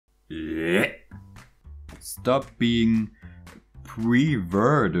Stop being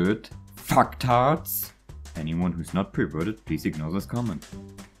perverted, fucktards. Anyone who's not perverted, please ignore this comment.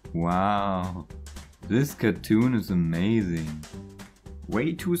 Wow, this cartoon is amazing.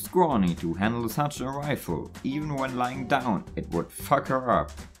 Way too scrawny to handle such a rifle. Even when lying down, it would fuck her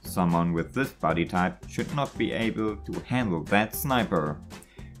up. Someone with this body type should not be able to handle that sniper.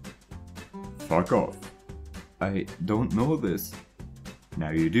 Fuck off. I don't know this. Now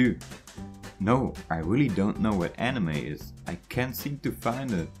you do. No, I really don't know what anime is. I can't seem to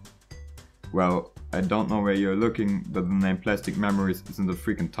find it. Well, I don't know where you're looking, but the name Plastic Memories is in the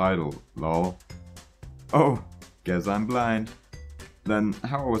freaking title, lol. Oh, guess I'm blind. Then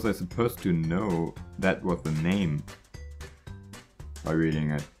how was I supposed to know that was the name? By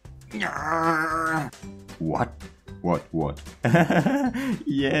reading it. What? What?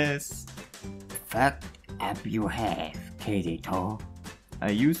 Yes. Fuck up you have, Kirito. I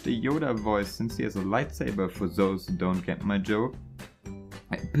used a Yoda voice since he has a lightsaber for those who don't get my joke.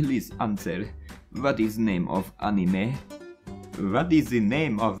 Please answer, what is name of anime? What is the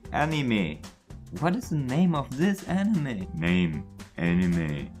name of anime? What is the name of this anime? Name.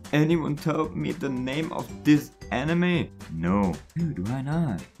 Anime. Anyone told me the name of this anime? No. Dude, why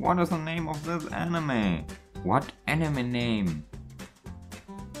not? What is the name of this anime? What anime name?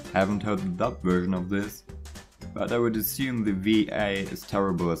 Haven't heard the dub version of this, but I would assume the VA is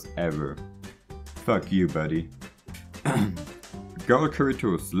terrible as ever. Fuck you, buddy. Girl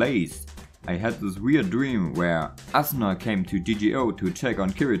Kirito slays. I had this weird dream where Asuna came to GGO to check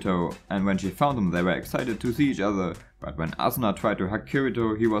on Kirito, and when she found him they were excited to see each other, but when Asuna tried to hug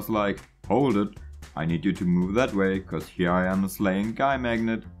Kirito he was like, hold it, I need you to move that way, cause here I am a slaying guy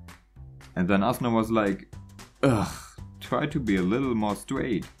magnet. And then Asuna was like, ugh, try to be a little more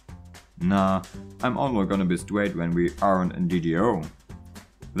straight. Nah, I'm only gonna be straight when we aren't in GGO.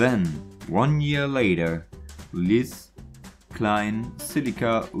 Then, 1 year later, Liz, Klein,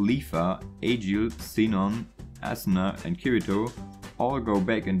 Silica, Lifa, Agil, Xenon, Asuna and Kirito all go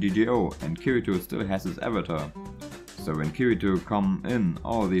back in DGO and Kirito still has his avatar. So when Kirito come in,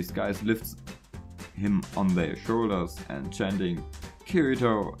 all these guys lift him on their shoulders and chanting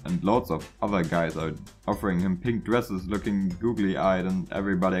Kirito, and lots of other guys are offering him pink dresses looking googly eyed, and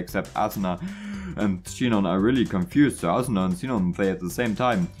everybody except Asuna and Xenon are really confused. So Asuna and Xenon say at the same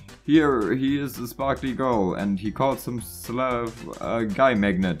time, here he is a sparkly girl and he calls himself a guy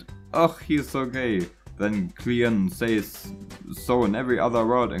magnet. Ugh, he is so gay. Then Cleon says so in every other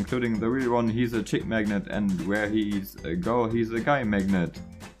world, including the real one, he's a chick magnet, and where he's a girl, he's a guy magnet.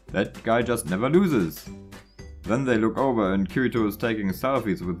 That guy just never loses. Then they look over and Kirito is taking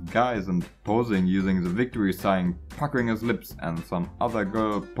selfies with guys and posing using the victory sign, puckering his lips and some other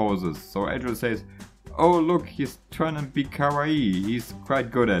girl poses. So Adriel says, oh look, he's trying to be kawaii, he's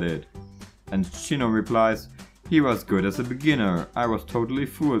quite good at it. And Shino replies, he was good as a beginner, I was totally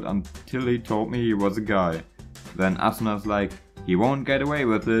fooled until he told me he was a guy. Then Asuna's like, he won't get away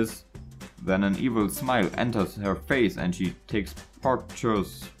with this. Then an evil smile enters her face and she takes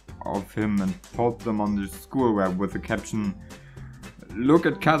pictures of him and posts them on the school web with the caption, look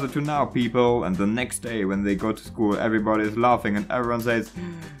at Kazuto now people. And the next day when they go to school everybody is laughing and everyone says,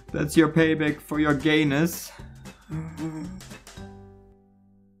 that's your payback for your gayness.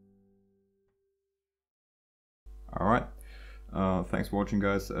 Alright, thanks for watching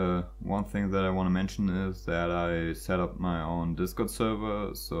guys. One thing that I want to mention is that I set up my own Discord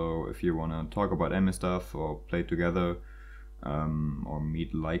server, so if you want to talk about anime stuff or play together, or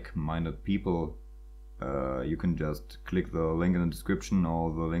meet like-minded people, you can just click the link in the description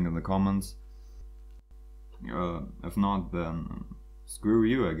or the link in the comments. If not, then screw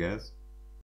you, I guess.